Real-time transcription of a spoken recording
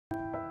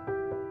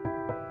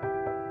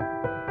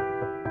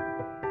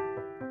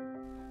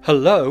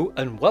Hello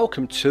and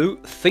welcome to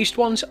Feast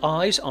One's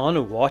Eyes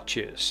on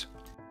Watches.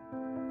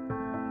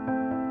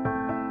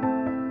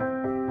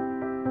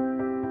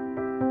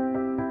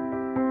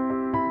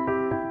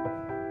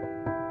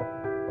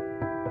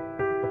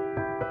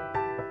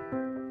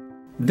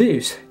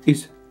 This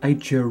is a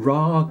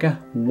Jaragar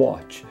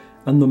watch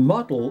and the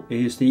model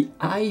is the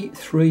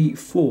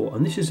A34,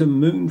 and this is a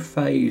moon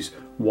phase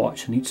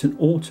watch and it's an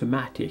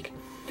automatic.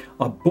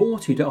 I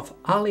bought it off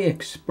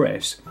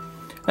AliExpress,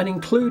 and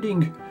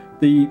including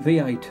the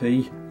VAT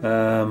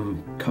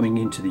coming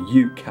into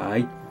the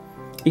UK,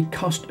 it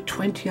cost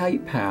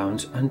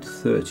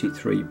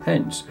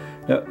 £28.33.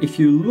 Now if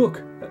you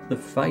look at the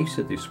face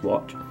of this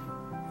watch,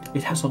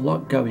 it has a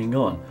lot going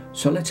on,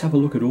 so let's have a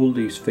look at all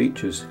these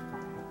features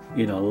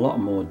in a lot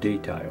more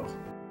detail.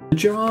 The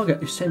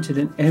Jaragar is sent in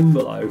an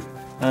envelope,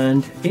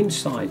 and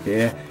inside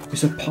there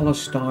is a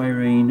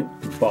polystyrene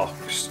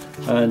box,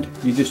 and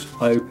you just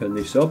open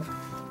this up.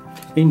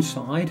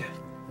 Inside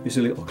is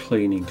a little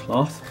cleaning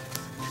cloth.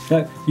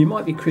 Now you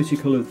might be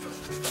critical of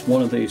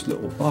one of these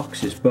little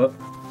boxes, but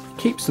it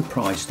keeps the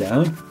price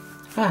down,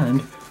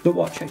 and the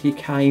watch actually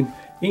came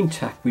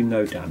intact with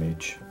no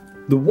damage.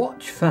 The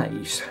watch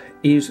face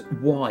is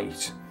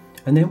white,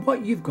 and then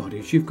what you've got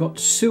is you've got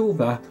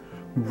silver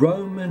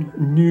Roman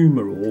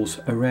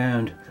numerals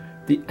around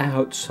the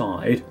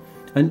outside,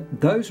 and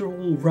those are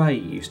all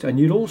raised, and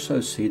you'll also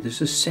see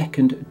there's a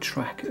second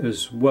track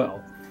as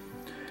well.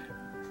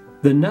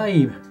 The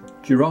name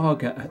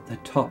Jaragar at the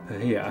top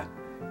here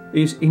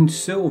is in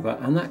silver,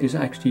 and that is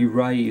actually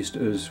raised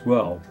as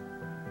well.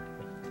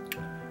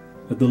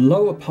 At the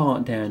lower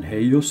part down here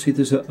you'll see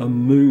there's a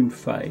moon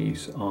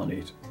phase on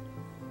it.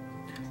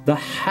 The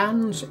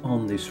hands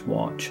on this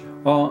watch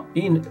are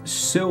in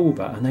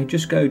silver, and they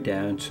just go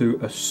down to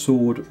a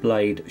sword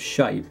blade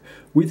shape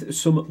with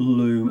some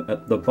lume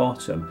at the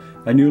bottom,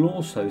 and you'll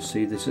also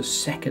see there's a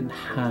second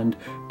hand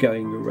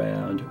going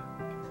around,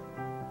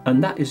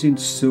 and that is in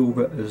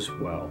silver as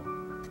well.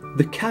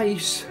 The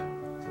case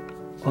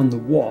on the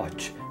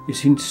watch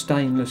is in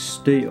stainless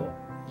steel,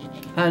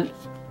 and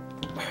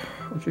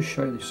I'll just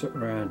show this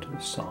around to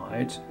the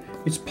sides.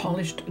 It's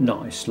polished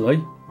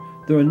nicely.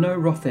 There are no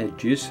rough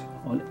edges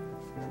on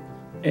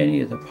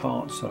any of the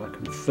parts that I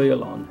can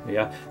feel on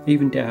here,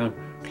 even down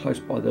close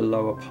by the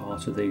lower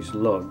part of these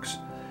lugs.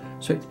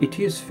 So it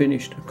is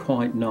finished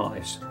quite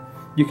nice.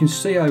 You can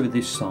see over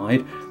this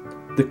side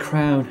the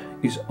crown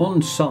is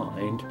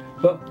unsigned,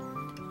 but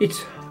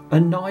it's a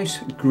nice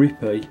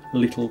grippy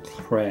little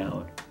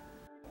crown.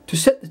 To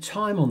set the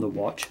time on the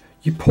watch,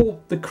 you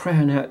pull the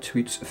crown out to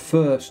its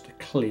first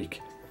click,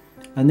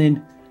 and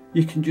then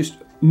you can just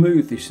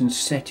move this and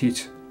set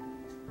it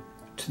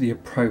to the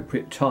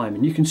appropriate time.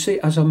 And you can see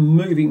as I'm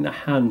moving the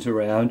hands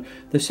around,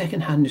 the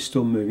second hand is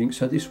still moving,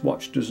 so this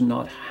watch does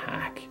not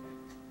hack.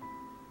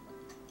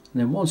 And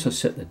then once I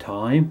set the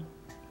time,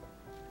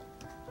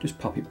 just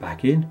pop it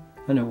back in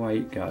and away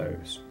it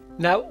goes.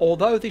 Now,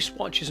 although this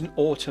watch is an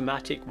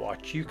automatic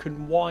watch, you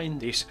can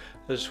wind this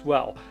as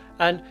well,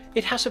 and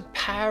it has a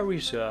power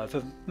reserve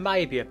of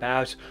maybe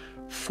about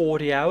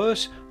 40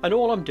 hours, and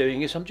all I'm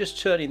doing is I'm just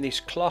turning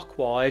this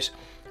clockwise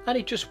and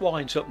it just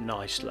winds up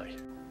nicely.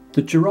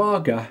 The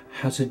Jaragar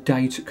has a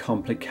date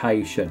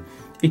complication.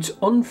 It's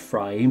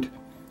unframed,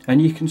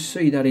 and you can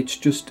see that it's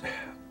just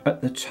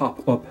at the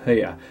top up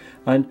here,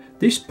 and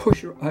this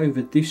pusher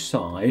over this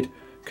side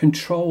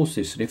controls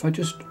this, and if I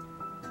just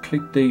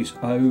click these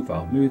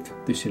over, move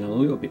this in a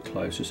little bit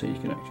closer so you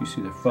can actually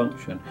see the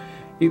function,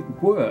 it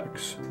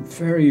works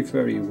very,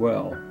 very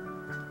well.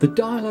 The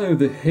dial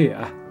over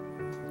here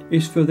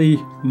is for the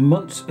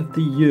months of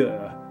the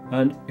year,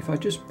 and if I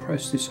just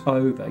press this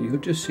over, you'll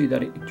just see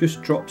that it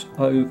just drops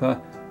over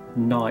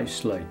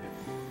nicely.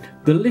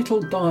 The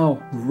little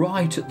dial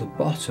right at the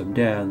bottom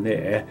down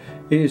there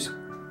is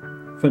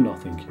for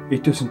nothing.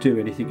 It doesn't do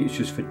anything, it's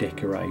just for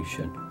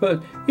decoration,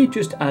 but it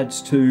just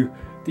adds to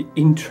the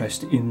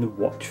interest in the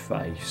watch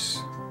face.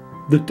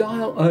 The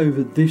dial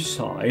over this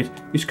side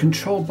is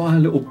controlled by a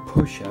little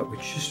pusher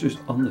which is just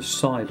on the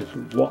side of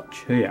the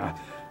watch here,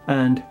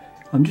 and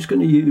I'm just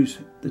going to use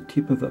the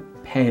tip of a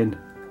pen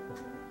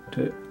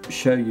to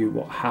show you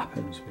what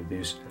happens with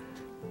this.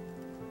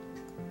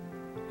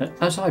 And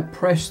as I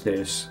press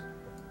this,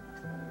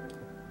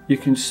 you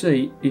can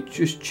see it's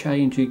just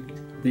changing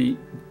the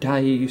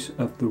days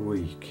of the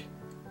week.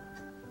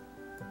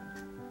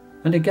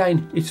 And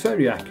again, it's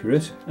very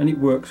accurate and it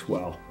works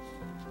well.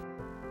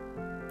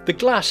 The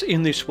glass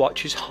in this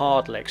watch is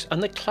hardlex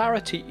and the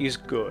clarity is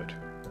good.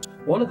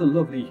 One of the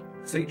lovely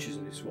features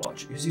of this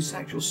watch is its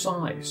actual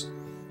size,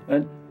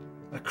 and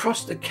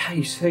across the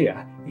case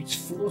here it's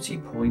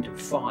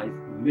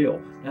 40.5mm.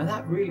 Now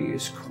that really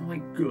is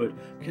quite good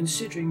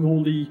considering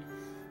all the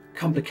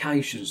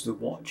complications the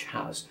watch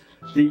has.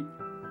 The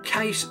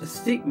case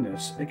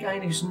thickness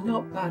again is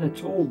not bad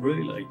at all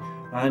really,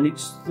 and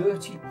it's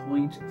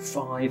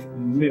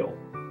 30.5mm.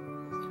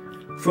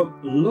 From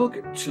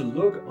lug to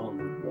lug on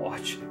the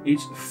watch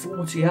it's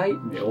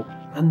 48mm,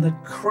 and the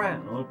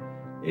crown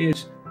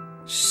is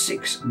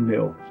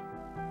 6mm.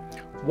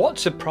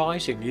 What's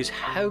surprising is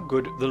how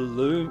good the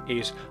loom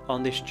is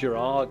on this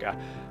Jaragar,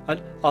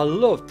 and I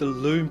love the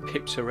loom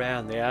pips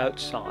around the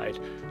outside,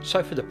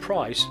 so for the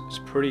price it's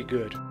pretty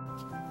good.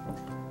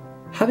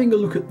 Having a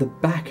look at the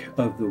back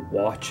of the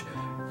watch,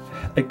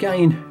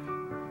 again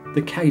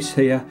the case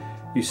here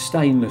is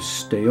stainless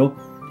steel.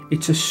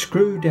 It's a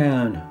screw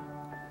down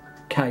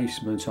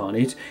casement on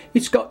it.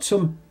 It's got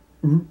some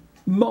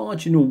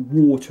marginal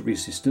water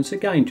resistance,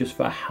 again just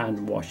for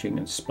hand washing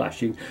and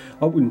splashing.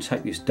 I wouldn't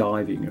take this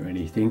diving or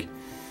anything.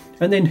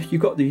 And then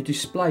you've got the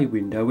display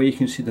window where you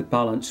can see the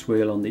balance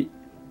wheel on the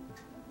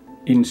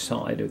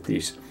inside of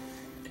this.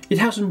 It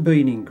hasn't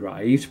been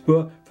engraved,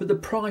 but for the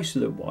price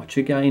of the watch,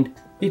 again,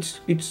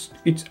 it's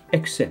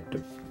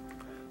acceptable.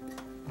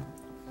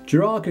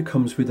 Jaragar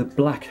comes with a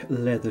black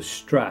leather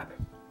strap.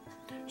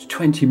 It's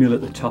 20mm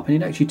at the top,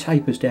 and it actually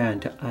tapers down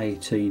to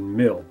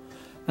 18mm.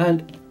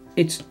 And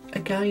it's,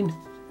 again,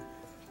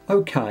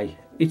 okay.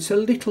 It's a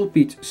little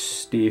bit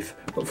stiff,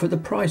 but for the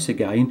price,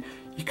 again,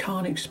 you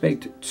can't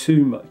expect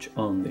too much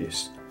on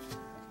this.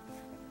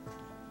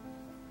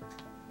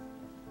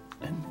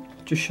 And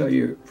just show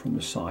you from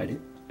the side,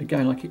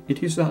 again, like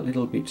it is that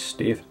little bit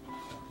stiff.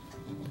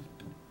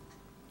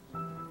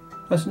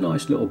 That's a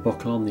nice little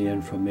buckle on the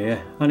end from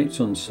there, and it's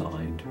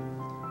unsigned.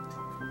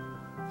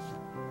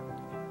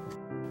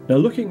 Now,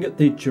 looking at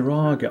the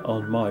Jaragar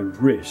on my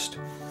wrist,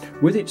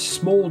 with its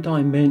small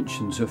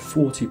dimensions of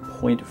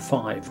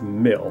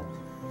 40.5mm,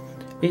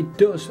 it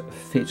does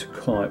fit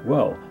quite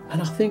well,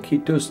 and I think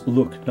it does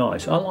look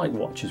nice. I like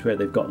watches where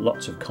they've got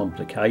lots of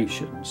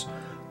complications.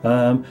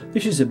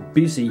 This is a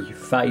busy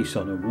face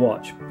on a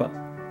watch, but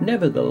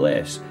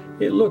nevertheless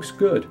it looks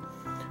good.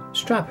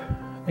 Strap,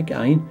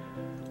 again,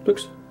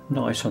 looks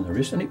nice on the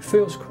wrist, and it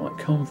feels quite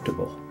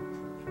comfortable.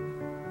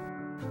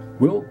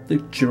 Will the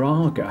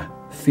Jaragar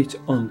fit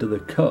under the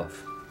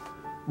cuff?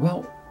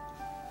 Well,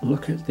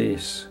 look at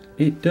this.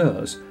 It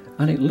does,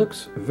 and it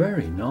looks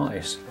very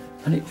nice,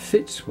 and it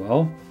fits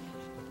well.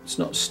 It's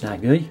not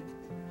snaggy,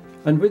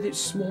 and with its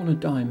smaller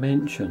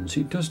dimensions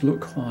it does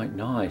look quite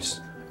nice.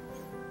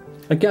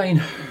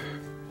 Again,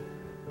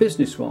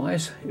 business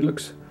wise, it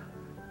looks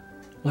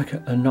like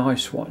a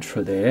nice watch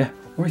for there,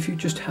 or if you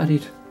just had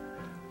it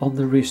on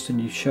the wrist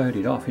and you showed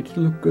it off, it'd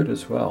look good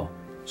as well.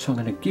 So I'm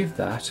going to give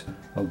that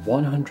a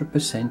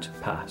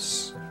 100%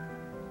 pass.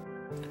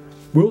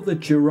 Will the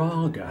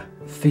Jaragar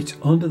fit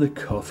under the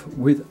cuff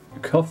with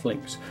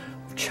cufflinks?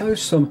 I've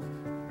chose some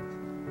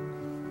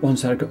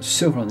ones that have got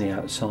silver on the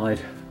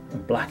outside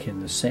and black in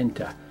the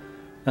centre,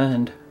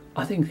 and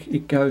I think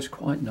it goes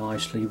quite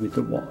nicely with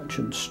the watch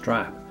and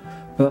strap,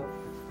 but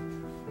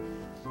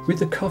with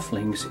the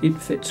cufflinks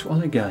it fits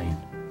well again.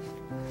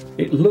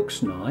 It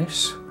looks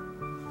nice,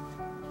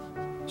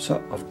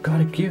 so I've got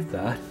to give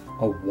that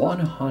a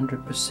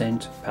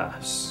 100%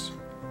 pass.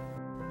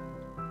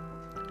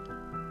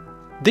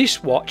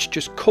 This watch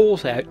just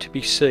calls out to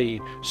be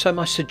seen, so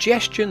my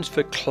suggestions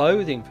for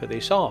clothing for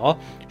this are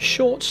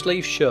short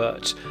sleeve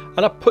shirts,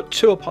 and I put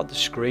two up on the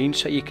screen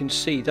so you can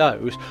see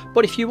those.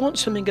 But if you want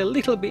something a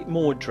little bit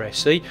more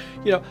dressy,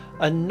 you know,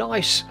 a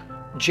nice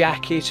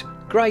jacket,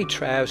 grey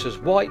trousers,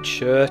 white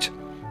shirt,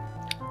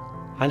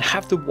 and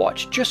have the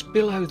watch just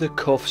below the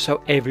cuff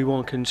so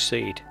everyone can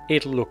see it,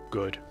 it'll look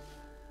good.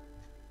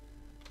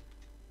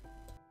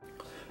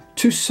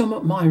 To sum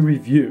up my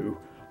review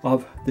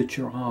of the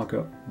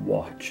Jaragar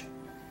watch,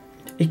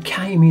 it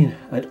came in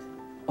at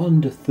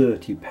under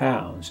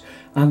 £30,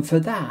 and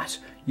for that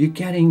you're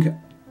getting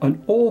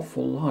an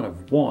awful lot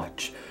of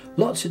watch,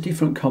 lots of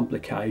different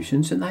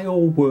complications, and they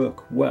all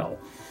work well.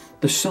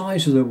 The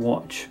size of the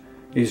watch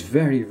is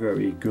very,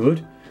 very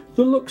good.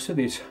 The looks of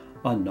it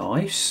are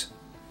nice.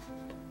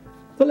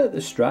 The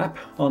leather strap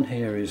on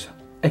here is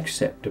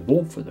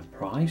acceptable for the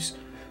price.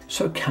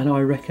 So can I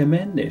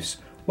recommend this?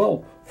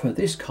 Well, for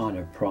this kind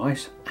of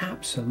price,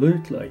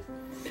 absolutely.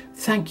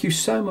 Thank you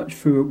so much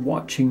for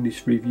watching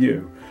this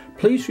review.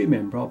 Please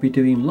remember, I'll be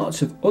doing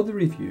lots of other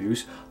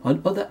reviews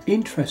on other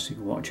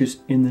interesting watches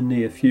in the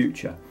near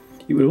future.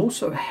 It would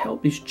also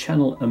help this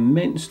channel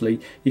immensely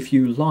if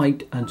you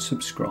liked and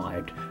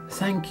subscribed.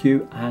 Thank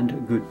you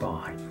and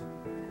goodbye.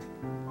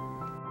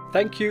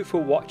 Thank you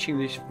for watching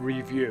this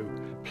review.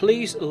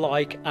 Please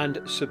like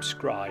and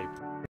subscribe.